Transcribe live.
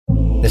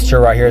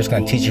drill right here is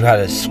going to teach you how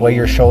to sway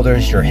your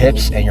shoulders, your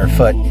hips, and your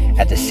foot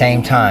at the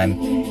same time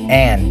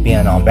and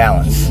being on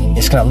balance.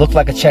 It's going to look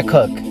like a check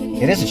hook.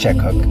 It is a check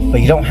hook,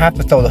 but you don't have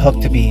to throw the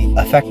hook to be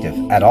effective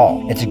at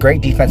all. It's a great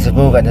defensive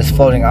move, and this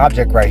floating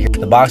object right here,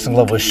 the boxing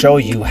glove, will show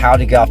you how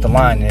to get off the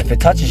line, and if it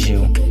touches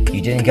you,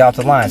 you didn't get off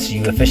the line, so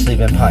you officially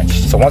been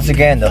punched. So once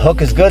again, the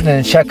hook is good in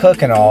a check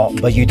hook and all,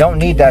 but you don't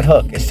need that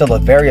hook. It's still a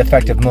very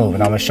effective move,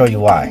 and I'm gonna show you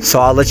why.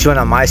 So I'll let you in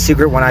on my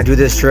secret when I do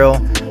this drill.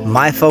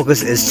 My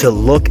focus is to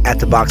look at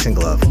the boxing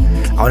glove.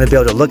 I want to be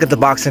able to look at the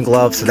boxing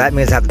glove, so that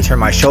means I have to turn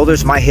my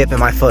shoulders, my hip, and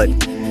my foot,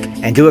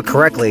 and do it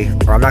correctly,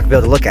 or I'm not gonna be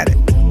able to look at it.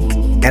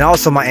 And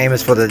also my aim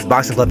is for the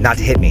boxing glove not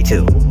to hit me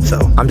too. So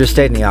I'm just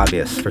stating the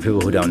obvious for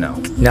people who don't know.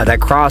 Now that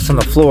cross on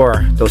the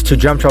floor, those two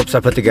jump ropes I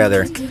put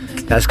together,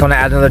 that's going to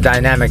add another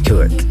dynamic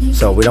to it.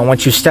 So we don't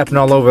want you stepping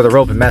all over the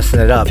rope and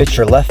messing it up. Fit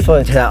your left foot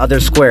into that other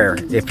square.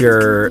 If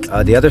your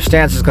the other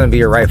stance is going to be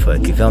your right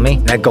foot, you feel me?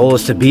 That goal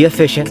is to be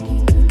efficient,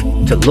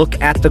 to look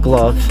at the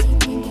glove,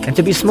 and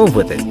to be smooth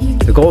with it.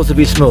 The goal is to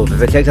be smooth.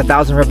 If it takes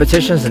 1,000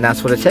 repetitions, then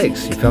that's what it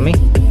takes. You feel me?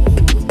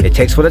 It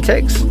takes what it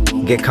takes.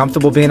 Get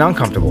comfortable being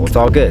uncomfortable. It's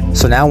all good.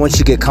 So now once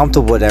you get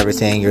comfortable with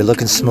everything, you're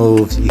looking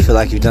smooth, you feel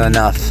like you've done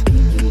enough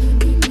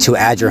to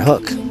add your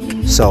hook.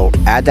 So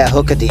add that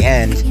hook at the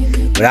end.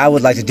 What I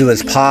would like to do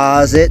is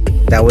pause it.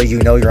 That way you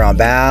know you're on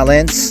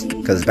balance,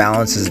 because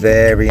balance is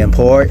very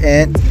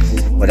important.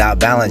 Without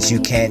balance,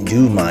 you can't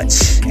do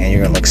much, and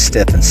you're gonna look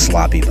stiff and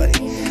sloppy,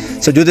 buddy.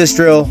 So do this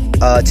drill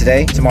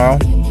today, tomorrow.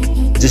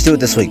 Just do it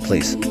this week,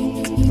 please.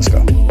 Let's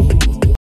go.